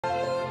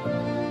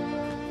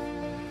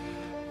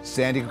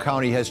San Diego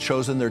County has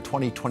chosen their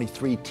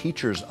 2023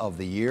 Teachers of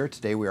the Year.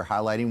 Today we are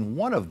highlighting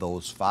one of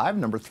those five,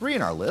 number 3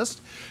 in our list.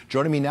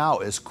 Joining me now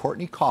is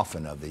Courtney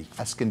Coffin of the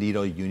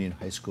Escondido Union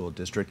High School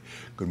District.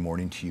 Good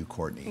morning to you,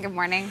 Courtney. Good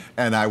morning.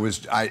 And I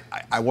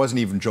wasn't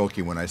even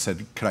joking when I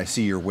said, could I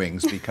see your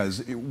wings?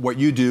 Because what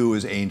you do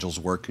is angel's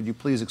work. Could you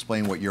please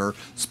explain what your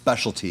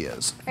specialty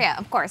is? Yeah,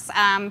 of course.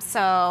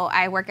 So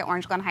I work at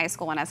Glen High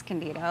School in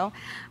Escondido.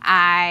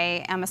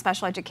 I am a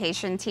special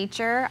education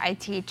teacher. I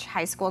teach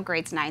high school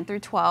grades 9 through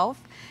 12,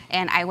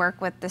 and I work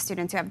with the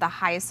students who have the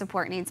highest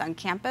support needs on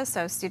campus,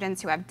 so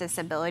students who have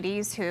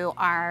disabilities who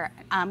are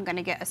going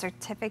to get a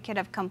certificate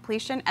of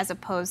completion as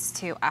opposed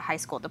to a high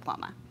school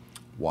diploma.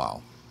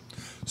 Wow.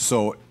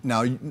 So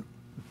now,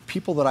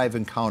 people that I've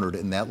encountered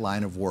in that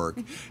line of work,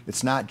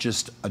 it's not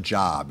just a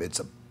job,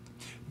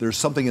 there's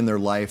something in their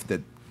life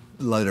that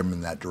led them in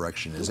that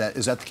direction. Is that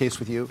the case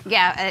with you?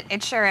 Yeah,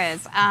 it sure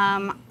is.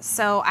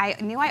 So I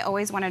knew I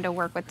always wanted to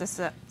work with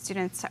the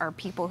students or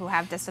people who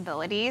have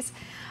disabilities.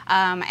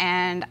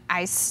 And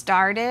I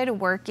started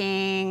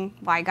working,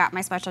 well, I got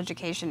my special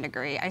education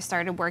degree. I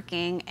started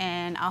working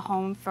in a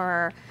home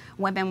for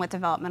women with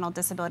developmental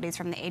disabilities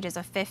from the ages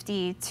of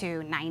 50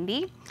 to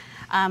 90.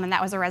 And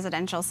that was a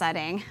residential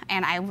setting.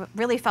 And I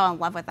really fell in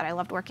love with it. I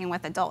loved working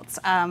with adults.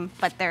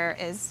 But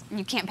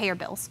you can't pay your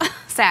bills,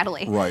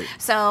 sadly. Right.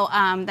 So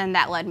then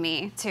that led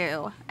me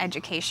to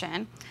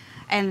education.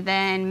 And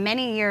then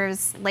many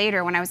years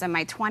later, when I was in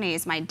my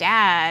 20s, my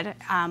dad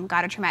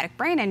got a traumatic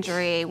brain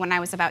injury when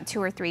I was about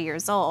 2 or 3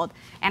 years old.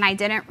 And I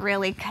didn't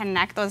really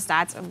connect those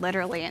dots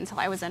literally until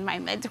I was in my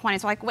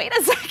mid-20s. Like, wait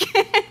a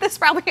second, this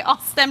probably all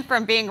stemmed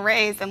from being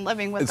raised and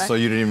living with So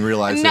you didn't even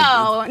realize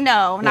No,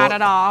 not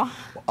at all.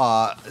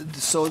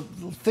 So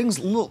things,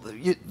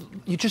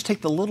 you just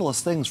take the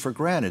littlest things for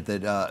granted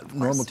that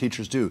normal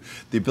teachers do.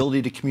 The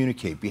ability to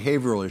communicate,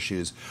 behavioral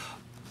issues.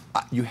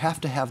 You have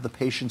to have the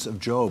patience of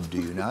Job, do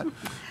you not?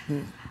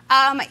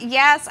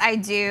 Yes, I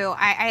do.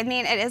 I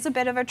mean, it is a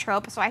bit of a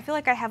trope, so I feel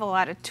like I have a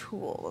lot of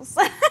tools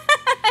that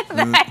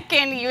I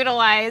can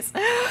utilize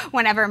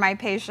whenever my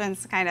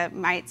patience kind of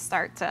might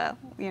start to,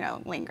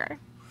 linger.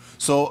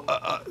 So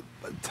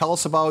tell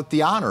us about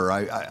the honor.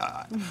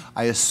 I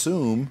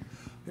assume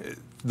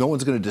no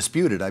one's going to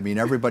dispute it. I mean,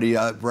 everybody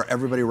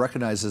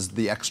recognizes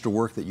the extra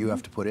work that you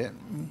have to put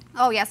in.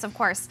 Oh, yes, of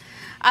course.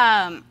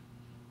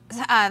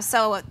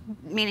 So,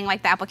 meaning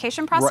like the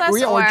application process?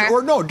 Right.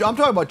 Or no, I'm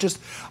talking about just,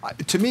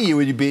 to me, you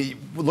would be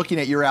looking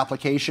at your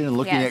application and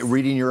looking at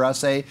reading your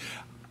essay.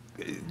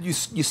 You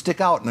stick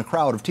out in a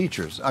crowd of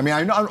teachers. I mean,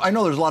 I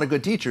know there's a lot of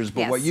good teachers,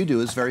 but what you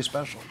do is very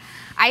special.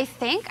 I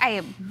think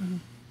I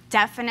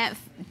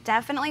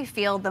definitely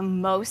feel the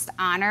most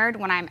honored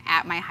when I'm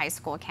at my high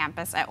school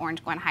campus at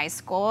Glen High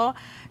School,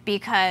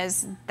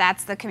 because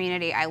that's the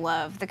community I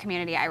love, the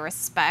community I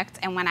respect,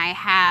 and when I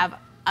have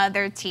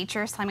other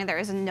teachers tell me there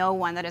is no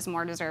one that is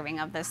more deserving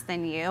of this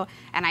than you,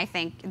 and I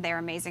think they're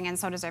amazing and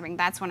so deserving.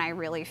 That's when I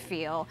really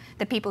feel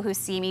the people who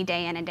see me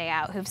day in and day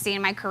out, who've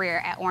seen my career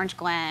at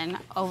Glen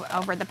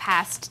over the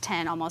past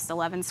 10, almost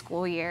 11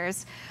 school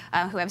years,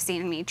 who have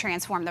seen me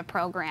transform the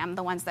program,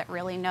 the ones that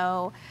really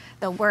know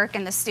the work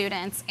and the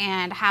students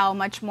and how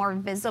much more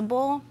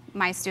visible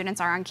my students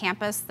are on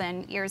campus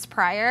than years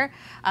prior.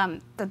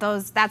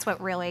 That's what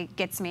really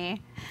gets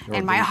me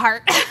in my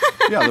heart.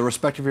 Yeah, the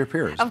respect of your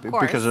peers. Of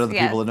course, because of the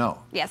people that know.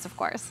 Yes, of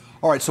course.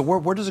 All right, so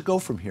where does it go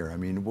from here? I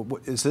mean,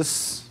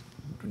 is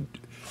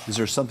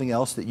there something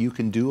else that you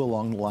can do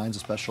along the lines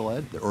of special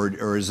ed?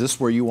 Or is this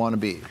where you want to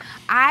be?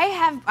 I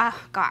have,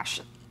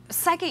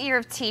 second year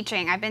of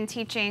teaching. I've been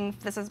teaching,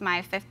 this is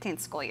my 15th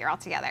school year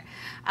altogether.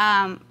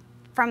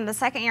 From the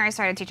second year I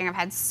started teaching, I've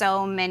had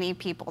so many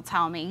people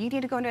tell me, you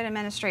need to go into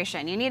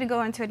administration, you need to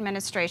go into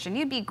administration,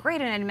 you'd be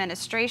great in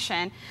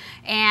administration,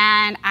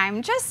 and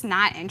I'm just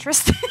not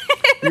interested.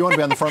 You want to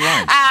be on the front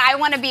lines. I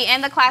want to be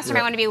in the classroom,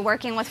 I want to be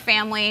working with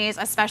families,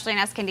 especially in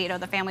Escondido,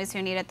 the families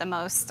who need it the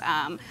most,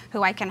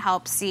 who I can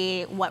help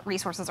see what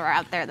resources are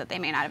out there that they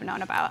may not have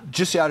known about.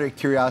 Just out of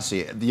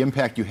curiosity, the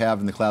impact you have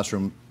in the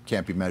classroom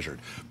can't be measured.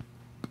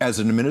 As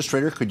an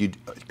administrator, could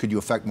you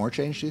affect more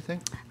change, do you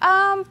think?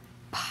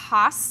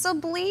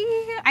 Possibly.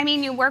 I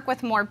mean, you work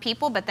with more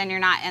people, but then you're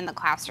not in the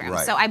classroom.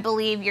 Right. So I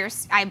believe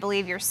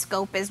your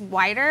scope is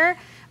wider,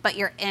 but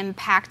your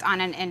impact on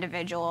an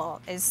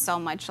individual is so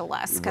much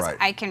less, because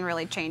I can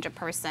really change a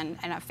person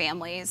and a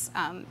family's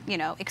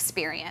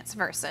experience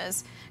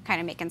versus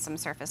kind of making some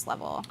surface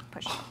level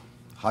push.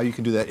 How you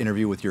can do that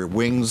interview with your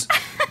wings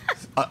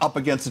up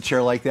against a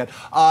chair like that.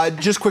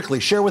 Just quickly,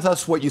 share with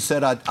us what you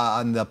said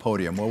on the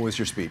podium. What was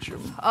your speech?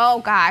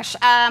 Oh gosh,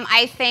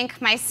 I think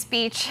my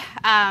speech,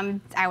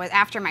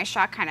 after my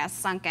shock kind of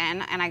sunk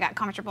in and I got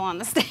comfortable on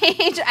the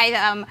stage,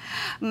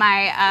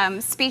 my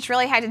speech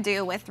really had to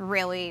do with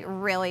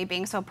really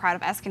being so proud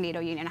of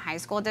Escondido Union High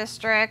School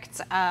District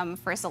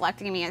for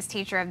selecting me as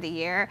Teacher of the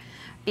Year.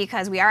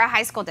 Because we are a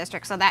high school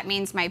district, so that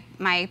means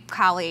my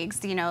colleagues,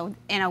 in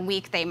a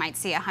week they might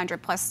see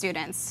 100+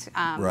 students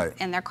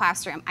in their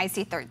classroom. I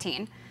see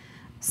 13.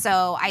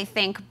 So I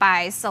think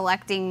by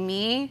selecting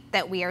me,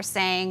 that we are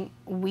saying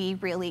we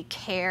really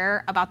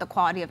care about the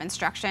quality of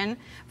instruction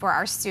for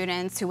our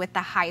students who with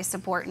the high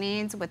support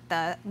needs, with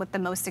the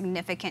most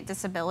significant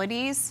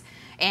disabilities,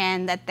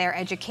 and that their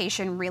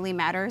education really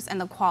matters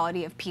and the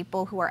quality of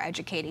people who are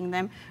educating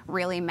them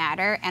really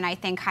matter. And I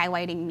think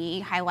highlighting me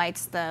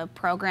highlights the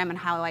program and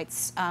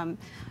highlights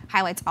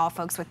all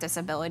folks with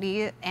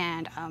disability,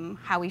 and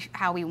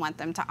how we want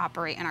them to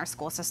operate in our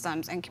school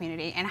systems and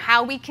community, and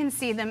how we can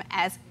see them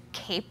as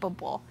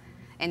capable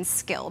and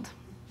skilled.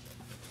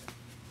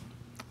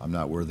 I'm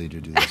not worthy to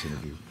do this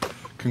interview.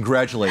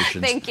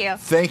 Congratulations. Thank you.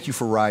 Thank you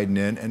for riding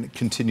in, and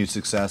continued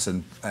success.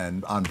 And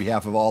on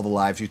behalf of all the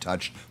lives you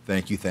touched,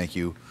 thank you, thank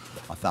you.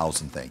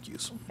 1,000 thank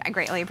yous. I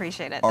greatly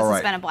appreciate it. All This right.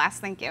 has been a blast.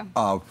 Thank you.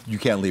 You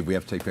can't leave. We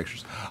have to take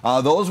pictures.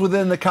 Those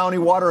within the County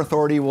Water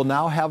Authority will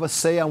now have a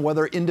say on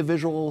whether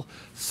individual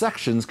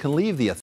sections can leave the